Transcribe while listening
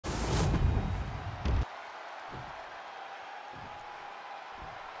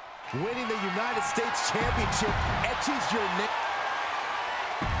Winning the United States Championship etches your name.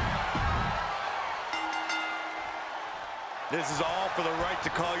 This is all for the right to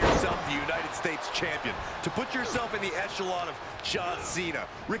call yourself the United States Champion. To put yourself in the echelon of John Cena,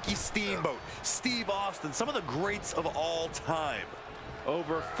 Ricky Steamboat, Steve Austin, some of the greats of all time.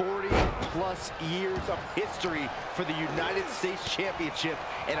 Over 40-plus years of history for the United States Championship,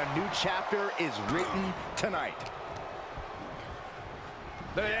 and a new chapter is written tonight.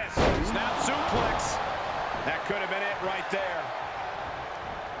 Yes, snap suplex. That could have been it right there.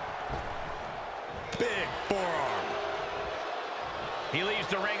 Big forearm. He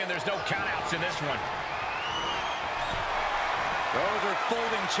leaves the ring, and there's no countouts in this one. Those are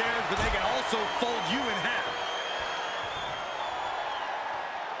folding chairs, but they can also fold you in half.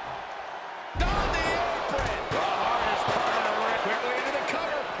 On the apron! The hardest part of the ring. Quickly into the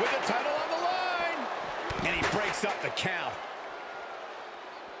cover with the title on the line. And he breaks up the count.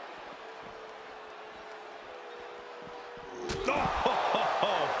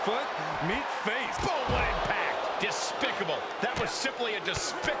 Foot, meet face. Boom, what impact. Despicable. That was simply a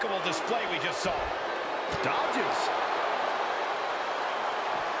despicable display we just saw. Dodges.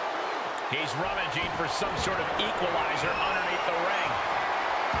 He's rummaging for some sort of equalizer underneath the ring.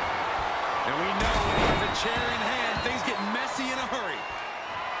 And we know when he has a chair in hand, things get messy in a hurry.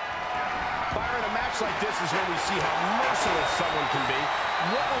 Byron, a match like this is when we see how merciless someone can be.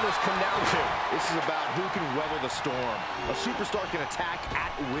 What will this come down to? This is about who can weather the storm. A superstar can attack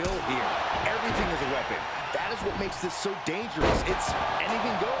at will here. Everything is a weapon. That is what makes this so dangerous. It's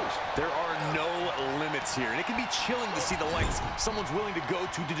anything goes. There are no limits here, and it can be chilling to see the lengths someone's willing to go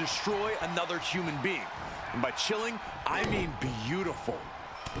to destroy another human being. And by chilling, I mean beautiful.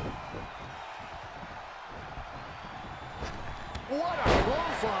 What a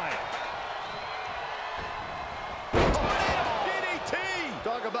clothesline!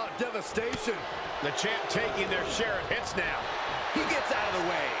 Talk about devastation. The champ taking their share of hits now. He gets out of the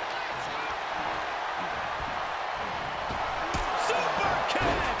way. Super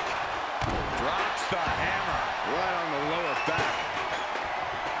kick! Drops the hammer. Right on the lower back.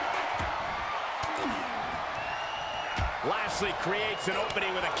 Lashley creates an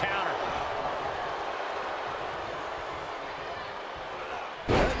opening with a counter.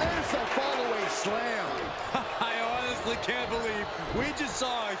 And there's a fallaway slam. I honestly can't believe we just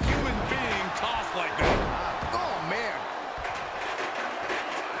saw a human being tossed like that. Oh, man.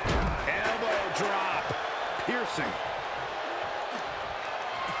 Elbow drop. Piercing.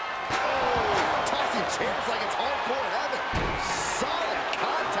 Oh, tossing chairs like it's hardcore heaven. Solid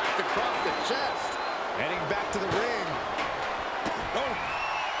contact across the chest. Heading back to the ring. Oh.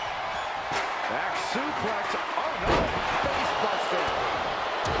 Back suplex. Oh, no. Face buster.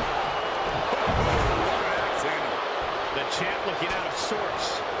 The champ looking out of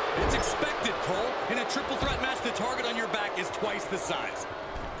sorts. It's expected, Cole. In a triple threat match, the target on your back is twice the size.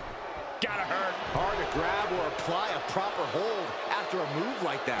 Gotta hurt. Hard to grab or apply a proper hold after a move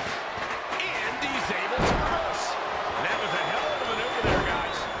like that. And he's able to reverse. That was a hell of a maneuver there,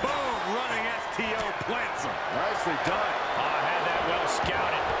 guys. Boom, running STO plants him. Nicely done. I had that well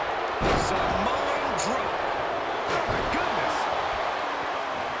scouted. Samoan drop. Oh, my goodness.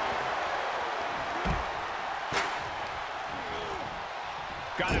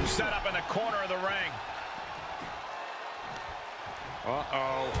 Got him set up in the corner of the ring.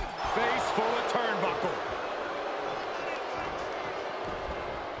 Uh-oh. Face full of turnbuckle.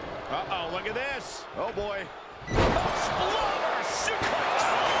 Uh-oh, look at this. Oh, boy. Exploder suplex.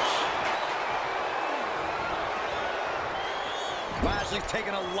 Lashley's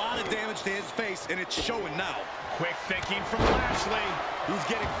taking a lot of damage to his face, and it's showing now. Quick thinking from Lashley. He's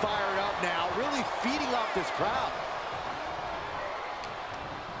getting fired up now, really feeding off this crowd.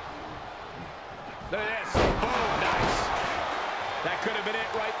 Look at this. Boom, nice. That could have been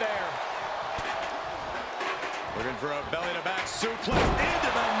it right there. Looking for a belly-to-back suplex into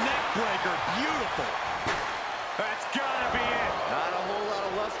the neck breaker. Beautiful. That's gotta be it. Not a whole lot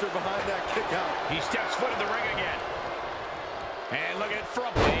of luster behind that kick out. He steps foot in the ring again. And look at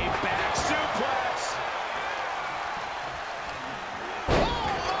from a back suplex. Oh,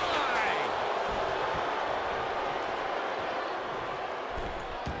 my!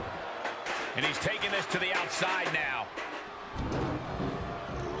 And he's taking this to the outside now.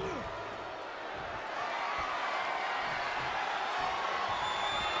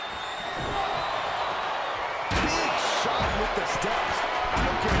 Big shot with the steps. I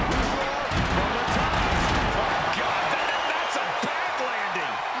don't care who you are, from the top. Oh, God, that's a bad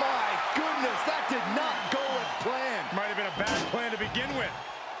landing. My goodness, that did not go as planned. Might have been a bad plan to begin with.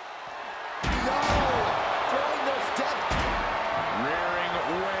 No! Throwing those steps. Rearing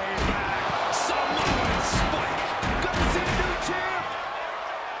way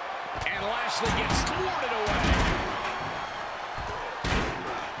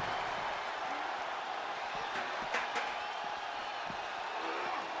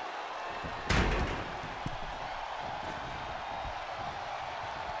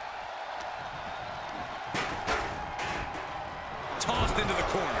into the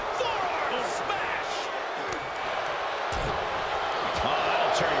corner. Forearm smash! Oh,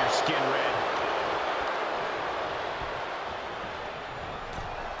 that'll turn your skin red.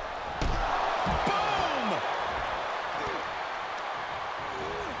 Boom!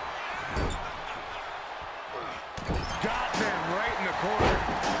 Got them right in the corner.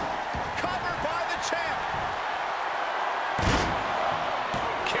 Covered by the champ.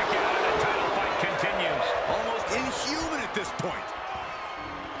 Kick out of the title fight continues. Almost inhuman at this point.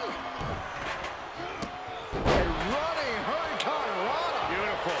 A running hurricanrana.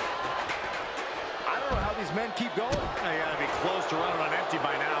 Beautiful. I don't know how these men keep going. They gotta be close to running on empty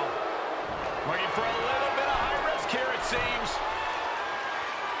by now. Waiting for a little bit of high risk here, it seems.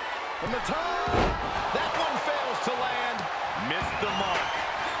 From the top, that one fails to land. Missed the mark.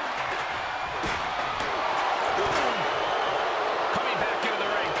 Coming back into the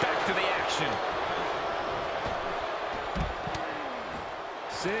ring, back to the action.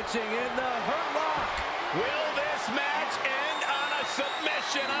 Cinching in the hurt lock. Will this match end on a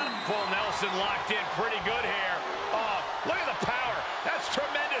submission? Full Nelson locked in pretty good here. Oh, look at the power. That's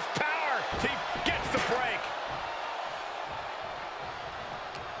tremendous power. He gets the break.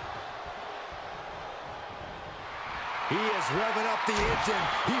 He is revving up the engine.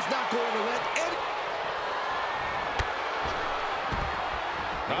 He's not going to let any...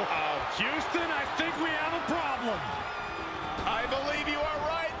 Uh-oh. Houston, I think we have a problem. I believe you are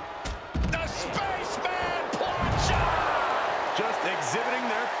right. The Spaceman Plancha! Just exhibiting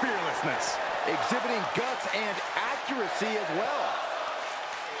their fearlessness. Exhibiting guts and accuracy as well.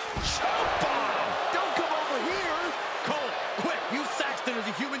 Choke bomb! Don't come over here. Cole, quick, use Saxton as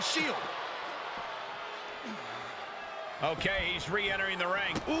a human shield. Okay, he's re-entering the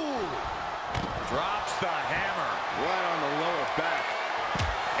ring. Ooh! Drops the hammer. Right on the lower back.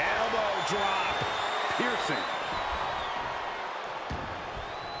 Elbow drop. Piercing.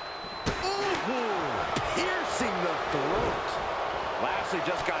 Ooh! Piercing the throat. Lashley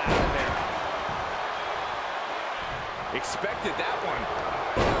just got out of there. Expected that one.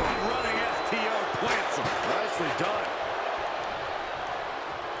 Running STO plants him. Nicely done.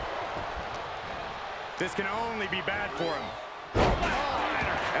 This can only be bad for him.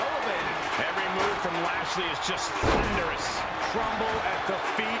 Elevated. Every move from Lashley is just thunderous. Crumble at the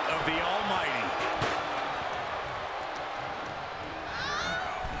feet of the Almighty.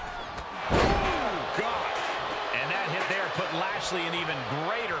 Oh, God. And that hit there put Lashley in even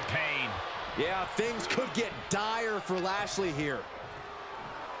greater pain. Yeah, things could get dire for Lashley here.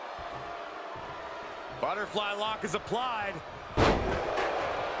 Butterfly lock is applied.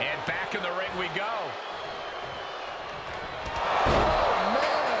 And back in the ring we go. Oh,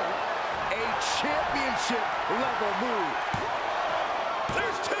 man. A championship level move.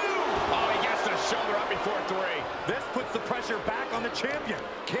 There's two! Oh, he gets the shoulder up before three. This puts the pressure back on the champion.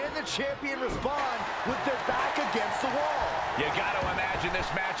 Can the champion respond with their back against the wall? You got to imagine this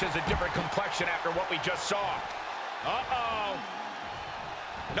match has a different complexion after what we just saw. Uh-oh.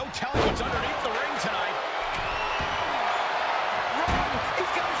 No telling what's underneath the ring tonight. Run!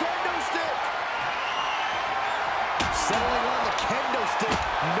 He's got a kendo stick! Settling on the kendo stick.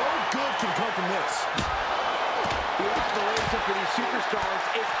 No good can come from this. The admiration for these superstars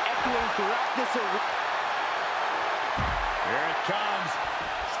is echoing throughout this arena. Here it comes.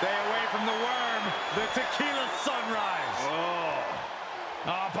 Stay away from the worm. The tequila sunrise.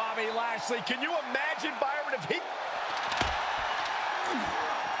 Oh, Bobby Lashley, can you imagine, Byron, if he...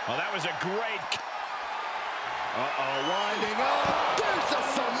 Oh, that was a great... Uh-oh, winding up. There's a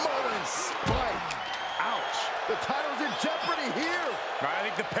Samoan spike. Ouch. The title's in jeopardy here. I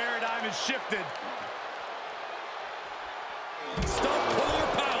think the paradigm has shifted. Stump puller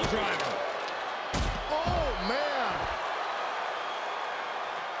pile driver. Oh, man.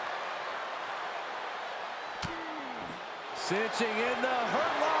 Cinching in the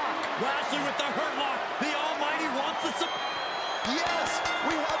hurt lock. Lashley with the hurt lock. The Almighty wants the... Yes,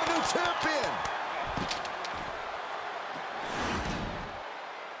 we have a new champion.